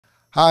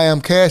Hi,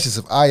 I'm Cassius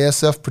of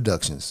ISF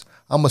Productions.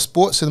 I'm a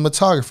sports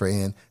cinematographer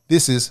and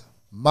this is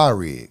my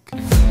rig.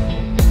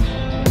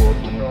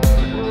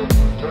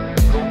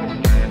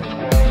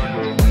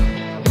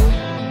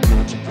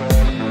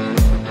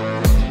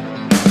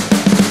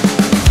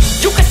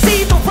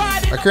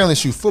 I currently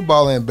shoot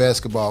football and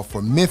basketball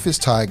for Memphis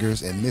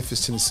Tigers and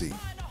Memphis, Tennessee.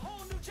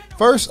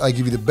 First, I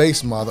give you the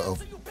base model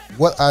of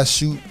what I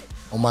shoot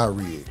on my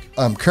rig.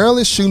 I'm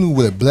currently shooting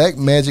with a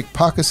Blackmagic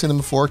Pocket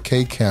Cinema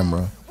 4K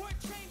camera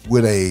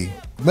with a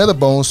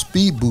Metabone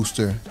speed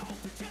booster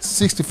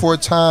 64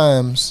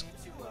 times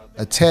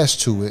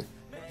attached to it,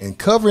 and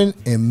covering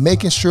and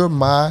making sure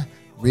my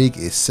rig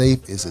is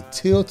safe is a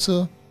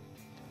tilter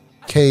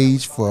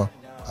cage for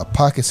a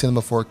Pocket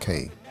Cinema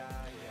 4K.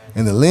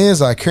 And the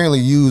lens I currently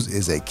use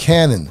is a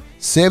Canon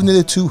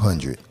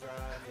 70-200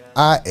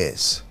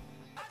 IS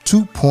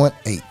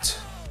 2.8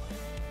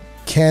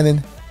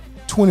 Canon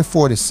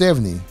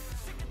 24-70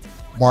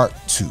 Mark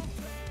II.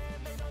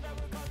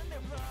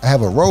 I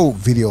have a Rode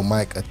video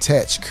mic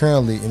attached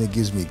currently, and it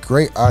gives me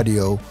great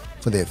audio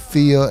for that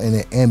feel and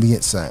that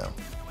ambient sound.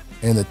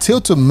 And the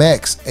Tilta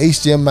Max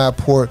HDMI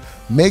port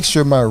makes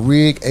sure my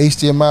rig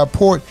HDMI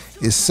port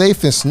is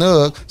safe and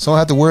snug, so I don't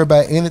have to worry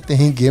about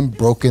anything getting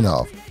broken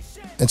off.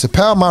 And to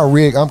power my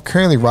rig, I'm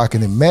currently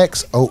rocking a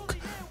Max Oak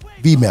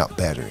V-mount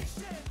battery.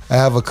 I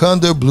have a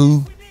Conda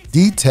Blue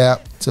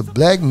D-Tap to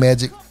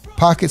Blackmagic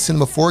Pocket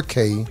Cinema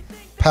 4K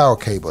power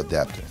cable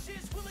adapter.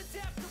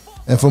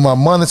 And for my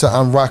monitor,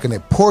 I'm rocking a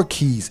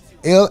Portkeys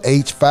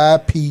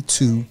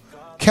LH5P2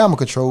 camera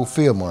control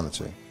field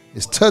monitor.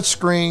 It's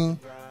touchscreen,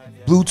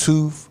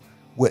 Bluetooth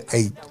with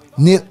a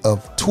nit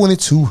of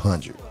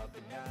 2200.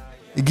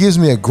 It gives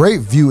me a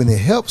great view, and it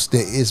helps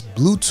that it's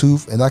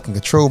Bluetooth and I can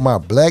control my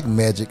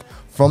Blackmagic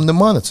from the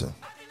monitor.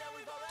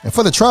 And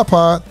for the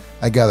tripod,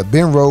 I got a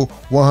Benro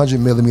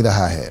 100mm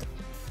hi-hat.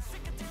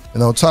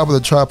 And on top of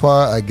the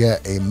tripod, I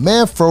got a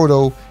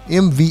Manfrotto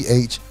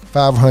MVH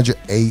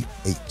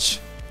 500AH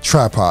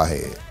tripod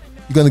head.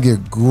 You're gonna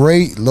get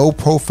great low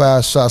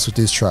profile shots with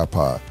this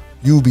tripod.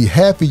 You'll be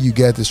happy you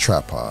got this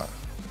tripod.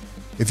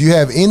 If you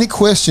have any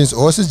questions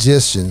or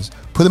suggestions,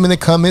 put them in the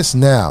comments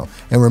now.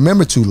 And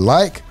remember to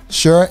like,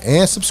 share,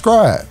 and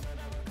subscribe.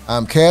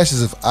 I'm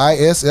Cassius of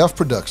ISF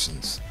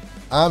Productions.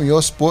 I'm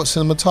your sports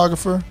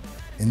cinematographer,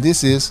 and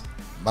this is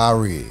my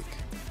rig.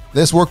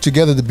 Let's work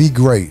together to be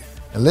great,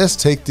 and let's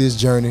take this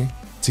journey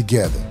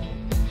together.